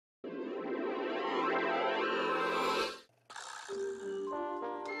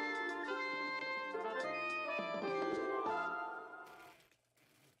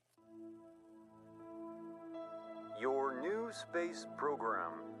space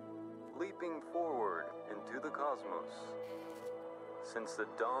program, leaping forward into the cosmos. Since the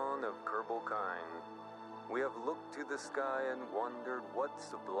dawn of Kerbal kind, we have looked to the sky and wondered what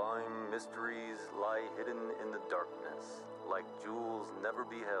sublime mysteries lie hidden in the darkness, like jewels never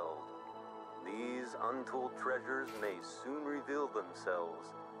beheld. These untold treasures may soon reveal themselves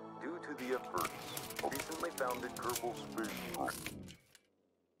due to the efforts recently founded Kerbal Space Program.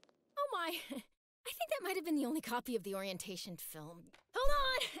 Oh my, I think that might have been the only copy of the orientation film. Hold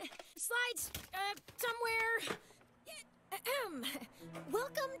on! Slides, somewhere.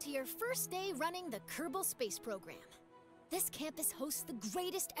 Welcome to your first day running the Kerbal Space Program. This campus hosts the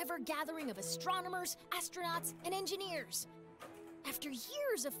greatest ever gathering of astronomers, astronauts, and engineers. After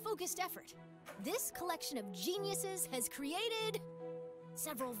years of focused effort, this collection of geniuses has created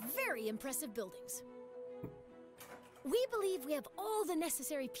several very impressive buildings. We believe we have all the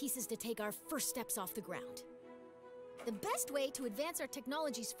necessary pieces to take our first steps off the ground. The best way to advance our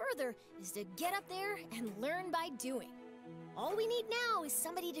technologies further is to get up there and learn by doing. All we need now is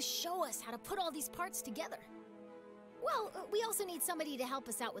somebody to show us how to put all these parts together. Well, we also need somebody to help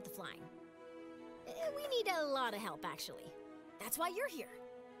us out with the flying. We need a lot of help, actually. That's why you're here.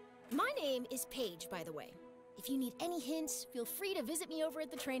 My name is Paige, by the way. If you need any hints, feel free to visit me over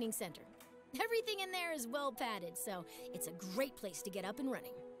at the training center. Everything in there is well padded, so it's a great place to get up and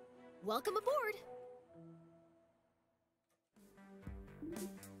running. Welcome aboard!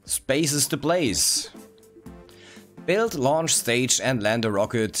 Space is the place. Build, launch, stage and land a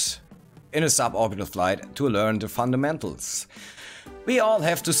rocket in a suborbital flight to learn the fundamentals. We all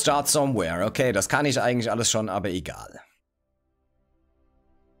have to start somewhere. Okay, das kann ich eigentlich alles schon, aber egal.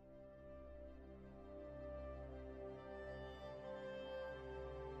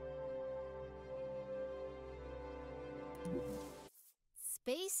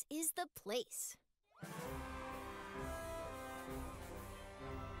 Space is the place.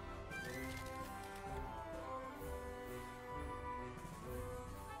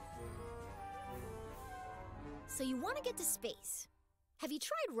 So you want to get to space. Have you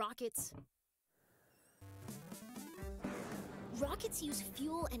tried rockets? Rockets use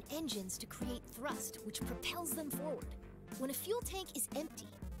fuel and engines to create thrust, which propels them forward. When a fuel tank is empty,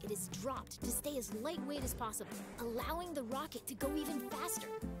 it is dropped to stay as lightweight as possible, allowing the rocket to go even faster.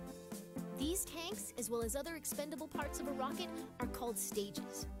 These tanks, as well as other expendable parts of a rocket, are called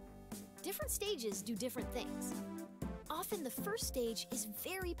stages. Different stages do different things. Often the first stage is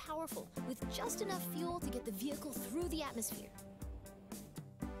very powerful, with just enough fuel to get the vehicle through the atmosphere.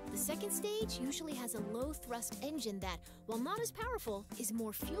 The second stage usually has a low-thrust engine that, while not as powerful, is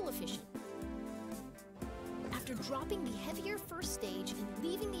more fuel efficient. After dropping the heavier first stage and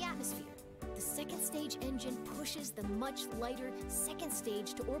leaving the atmosphere, the second stage engine pushes the much lighter second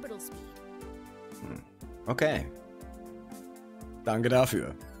stage to orbital speed. Okay. Danke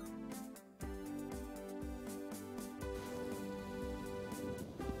dafür.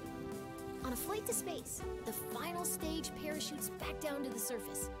 On a flight to space, the final stage parachutes back down to the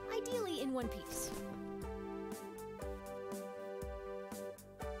surface, ideally in one piece.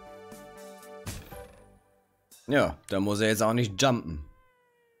 Ja, da muss er jetzt auch nicht jumpen.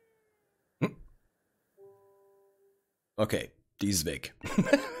 Hm? Okay, die ist weg.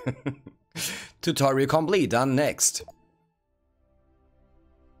 Tutorial complete, dann next.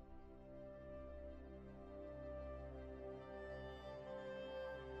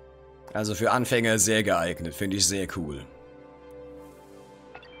 Also für Anfänger sehr geeignet, finde ich sehr cool.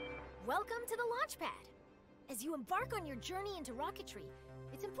 Welcome to the launch pad. As you embark on your journey into rocketry,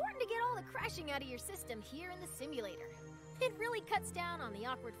 it's important to get all the crashing out of your system here in the simulator. It really cuts down on the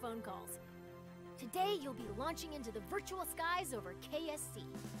awkward phone calls. Today, you'll be launching into the virtual skies over KSC,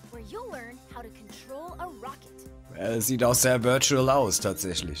 where you'll learn how to control a rocket. Es sieht auch sehr virtual aus,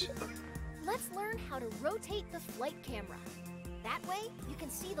 tatsächlich. Let's learn how to rotate the flight camera. That way, you can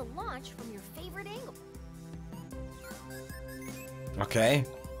see the launch from your favorite angle. Okay.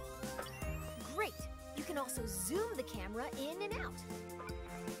 Great! You can also zoom the camera in and out.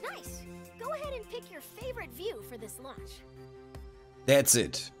 Nice! Go ahead and pick your favorite view for this launch. That's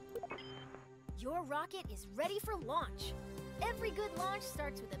it. Your rocket is ready for launch. Every good launch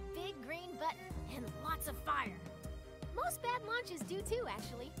starts with a big green button and lots of fire. Most bad launches do too,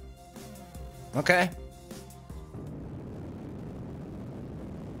 actually. Okay.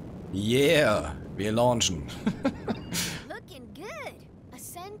 Yeah, wir launchen. Looking good.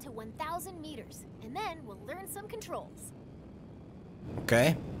 Ascend to 1,000 meters, and then we'll learn some controls.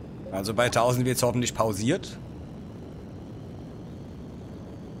 Okay. Also bei 1000 wird's hoffentlich pausiert.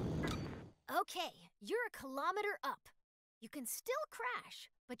 Okay, you're a kilometer up. You can still crash,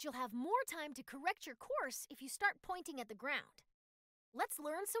 but you'll have more time to correct your course if you start pointing at the ground. Let's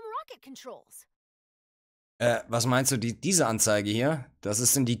learn some rocket controls. Was meinst du, diese Anzeige hier? Das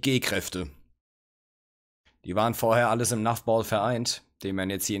sind die G-Kräfte. Die waren vorher alles im Nuffball vereint, den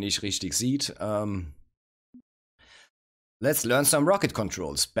man jetzt hier nicht richtig sieht. Let's learn some rocket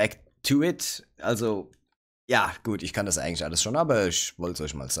controls. Back to it. Also, ja, gut, ich kann das eigentlich alles schon, aber ich wollte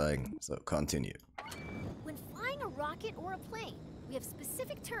es euch mal zeigen. So, continue. When flying a rocket or a plane, we have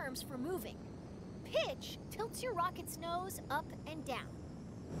specific terms for moving. Pitch tilts your rocket's nose up and down.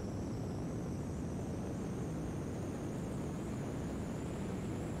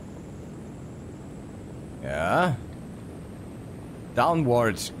 Ja.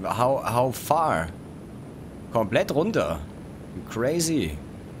 Downward. How far? Komplett runter. Crazy.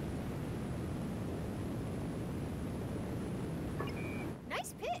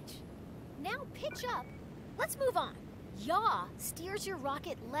 Nice pitch. Now pitch up. Let's move on. Yaw steers your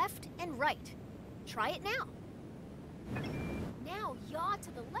rocket left and right. Try it now. Now yaw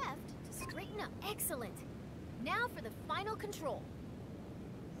to the left to straighten up. Excellent. Now for the final control.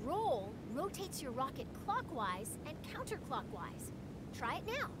 Roll rotates your rocket clockwise and counterclockwise. Try it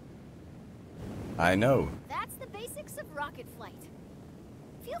now. I know. That's the basics of rocket flight.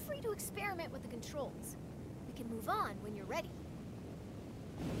 Feel free to experiment with the controls. We can move on when you're ready.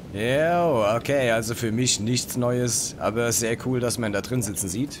 Ja, okay, also für mich nichts Neues, aber sehr cool, dass man da drin sitzen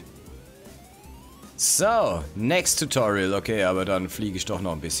sieht. So, next Tutorial. Okay, aber dann fliege ich doch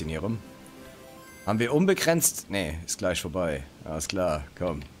noch ein bisschen hier rum. Haben wir unbegrenzt? Nee, ist gleich vorbei. Alles klar,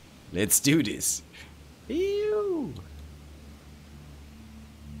 komm. Let's do this. Iu.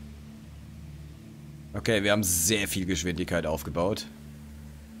 Okay, wir haben sehr viel Geschwindigkeit aufgebaut.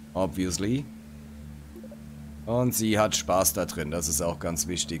 Obviously. Und sie hat Spaß da drin, das ist auch ganz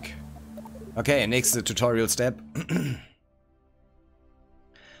wichtig. Okay, nächste Tutorial Step.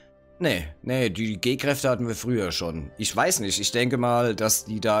 Nee, die G-Kräfte hatten wir früher schon. Ich weiß nicht, ich denke mal, dass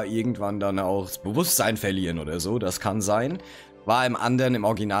die da irgendwann dann auch das Bewusstsein verlieren oder so. Das kann sein. War im anderen, im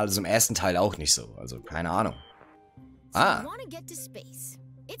Original, also im ersten Teil auch nicht so. Also, keine Ahnung. Ah.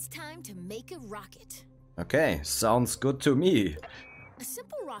 Okay, sounds good to me. A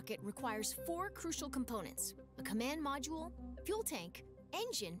simple rocket requires 4 crucial components: a command module, fuel tank,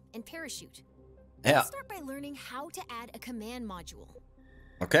 engine, and parachute. Ja. Let's start by learning how to add a command module.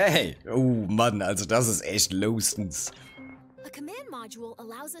 Okay. Oh Mann, also das ist echt lostens. A command module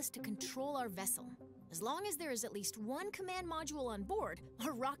allows us to control our vessel. As long as there is at least one command module on board,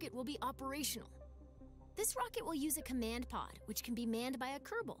 our rocket will be operational. This rocket will use a command pod, which can be manned by a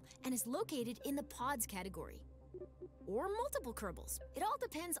Kerbal and is located in the pods category. Or multiple Kerbals. It all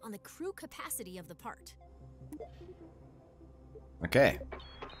depends on the crew capacity of the part. Okay.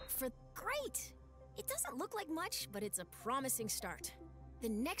 Great! It doesn't look like much, but it's a promising start. The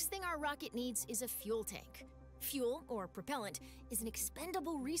next thing our rocket needs is a fuel tank. Fuel, or propellant, is an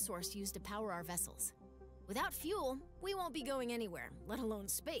expendable resource used to power our vessels. Without fuel, we won't be going anywhere, let alone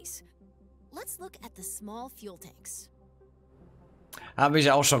space. Let's look at the small fuel tanks. Habe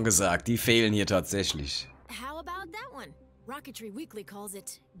ich auch schon gesagt, die fehlen hier tatsächlich. How about that one? Rocketry Weekly calls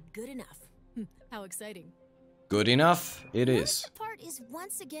it good enough. How exciting. Good enough, it is. The part is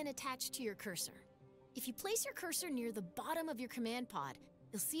once again attached to your cursor. If you place your cursor near the bottom of your command pod,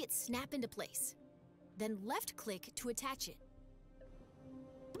 you'll see it snap into place. Then left-click to attach it.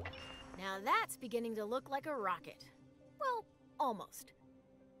 Now that's beginning to look like a rocket. Well, almost.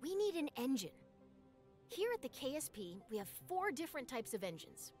 We need an engine. Here at the KSP, we have 4 different types of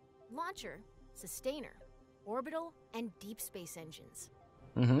engines: launcher, sustainer, orbital, and deep space engines.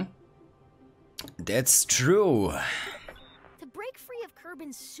 That's true. To break free of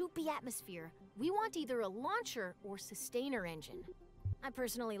Kerbin's soupy atmosphere, we want either a launcher or sustainer engine. I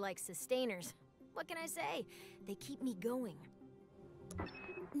personally like sustainers. What can I say? They keep me going.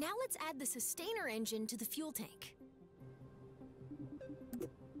 Now let's add the sustainer engine to the fuel tank.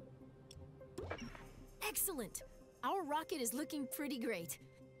 Excellent! Our rocket is looking pretty great.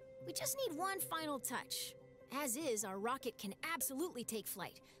 We just need one final touch. As is, our rocket can absolutely take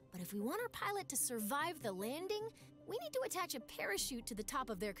flight, but if we want our pilot to survive the landing, we need to attach a parachute to the top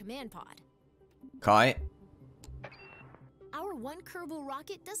of their command pod. Okay. Our one Kerbal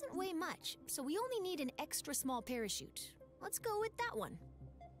rocket doesn't weigh much, so we only need an extra small parachute. Let's go with that one.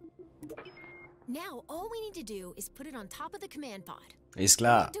 Now, all we need to do is put it on top of the command pod. Ist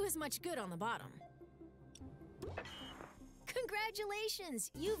klar. Won't do as much good on the bottom.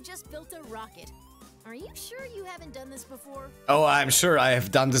 Congratulations! You've just built a rocket. Are you sure you haven't done this before? Oh, I'm sure I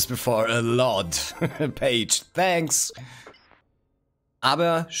have done this before a lot. Paige, thanks.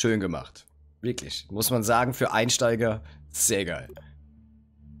 Aber schön gemacht. Wirklich. Muss man sagen, für Einsteiger Sehr geil.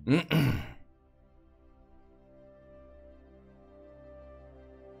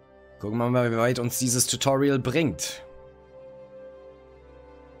 Gucken wir mal, wie weit uns dieses Tutorial bringt.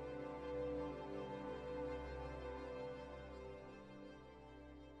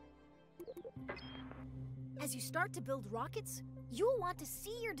 As you start to build rockets, you'll want to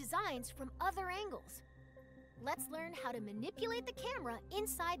see your designs from other angles. Let's learn how to manipulate the camera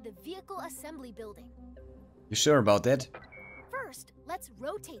inside the vehicle assembly building. You sure about that? First, let's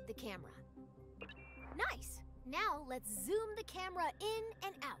rotate the camera. Nice! Now let's zoom the camera in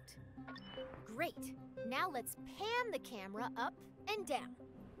and out. Great! Now let's pan the camera up and down.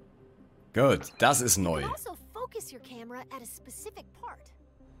 Gut, das ist You neu. can also focus your camera at a specific part.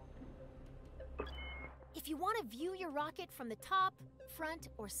 If you want to view your rocket from the top, front,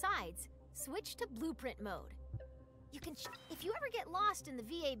 or sides, switch to blueprint mode. You can if you ever get lost in the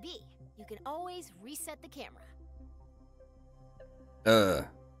VAB, you can always reset the camera.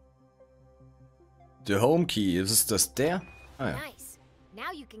 Der Home Key, ist das der? Ah ja. Nice.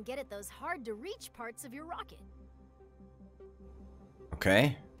 Now you can get at those hard to reach parts of your rocket.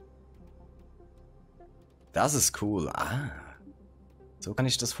 Okay. Das ist cool. Ah. So kann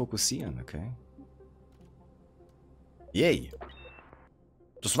ich das fokussieren, okay. Yay.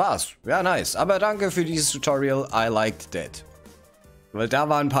 Das war's. Ja, nice. Aber danke für dieses Tutorial. I liked that. Weil da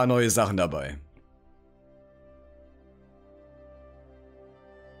waren ein paar neue Sachen dabei.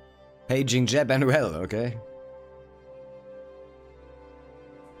 Paging Jab and Well, okay.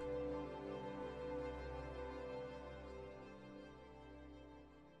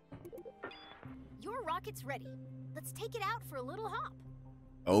 Your rocket's ready. Let's take it out for a little hop.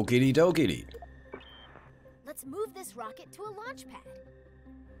 Okidi dokidi. Let's move this rocket to a launch pad.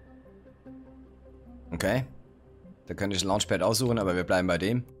 Okay. Da könnte ich ein Launchpad aussuchen, aber wir bleiben bei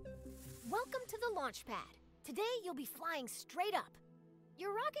dem. Welcome to the launch pad. Today you'll be flying straight up.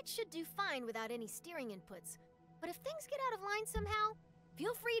 Your rocket should do fine without any steering inputs, but if things get out of line somehow,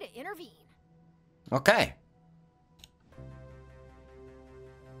 feel free to intervene. Okay.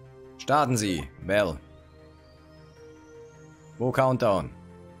 Starten Sie, Bell. Wo Countdown?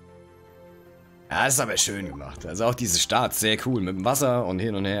 Ja, das ist aber schön gemacht. Also auch diese Starts, sehr cool. Mit dem Wasser und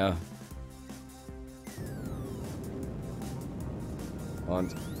hin und her.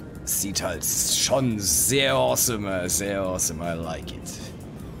 Und es sieht halt schon sehr awesome, sehr awesome. I like it.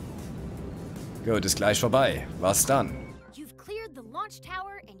 Gut, ist gleich vorbei. Was dann? You've cleared the launch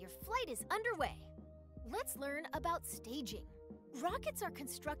tower and your flight is underway. Let's learn about staging. Rockets are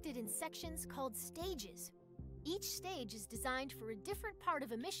constructed in sections called stages. Each stage is designed for a different part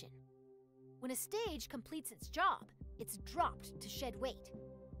of a mission. When a stage completes its job, it's dropped to shed weight.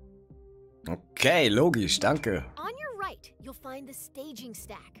 Okay, logisch, danke. On your right, you'll find the staging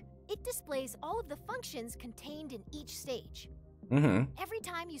stack. It displays all of the functions contained in each stage. Every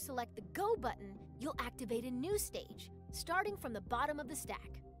time you select the Go button, you'll activate a new stage, starting from the bottom of the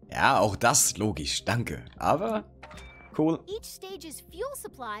stack. Ja, auch das logisch, danke. Aber cool. Each stage's fuel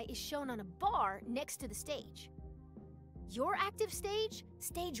supply is shown on a bar next to the stage. Your active stage,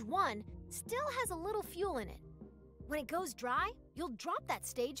 Stage 1, still has a little fuel in it. When it goes dry, you'll drop that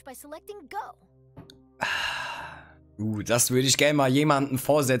stage by selecting Go. Das würde ich gerne mal jemandem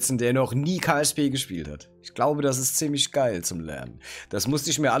vorsetzen, der noch nie KSP gespielt hat. Ich glaube, das ist ziemlich geil zum Lernen. Das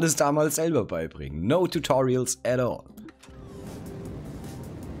musste ich mir alles damals selber beibringen. No tutorials at all.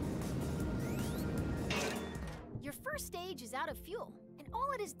 Your first stage is out of fuel, and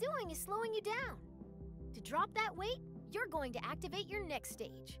all it is doing is slowing you down. To drop that weight, you're going to activate your next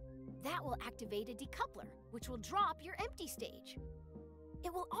stage. That will activate a decoupler, which will drop your empty stage.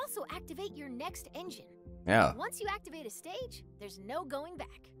 It will also activate your next engine. Ja. Once you activate a stage, there's no going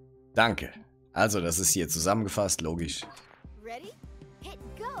back. Danke. Also, das ist hier zusammengefasst, logisch. Ready? Hit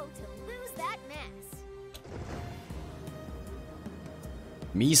go to lose that mass.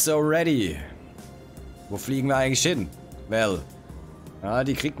 Me so ready. Wo fliegen wir eigentlich hin? Well. Ja,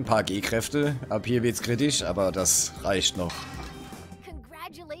 die kriegt ein paar G-Kräfte. Ab hier wird's kritisch, aber das reicht noch.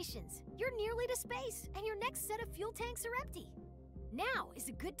 Congratulations! You're nearly to space, and your next set of fuel tanks are empty. Now is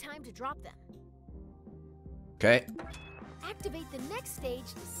a good time to drop them. Okay. Activate the next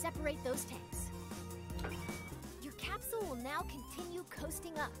stage to separate those tanks. Your capsule will now continue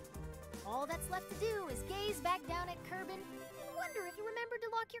coasting up. All that's left to do is gaze back down at Kerbal and wonder if you remembered to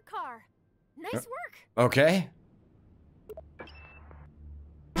lock your car. Nice work! Okay.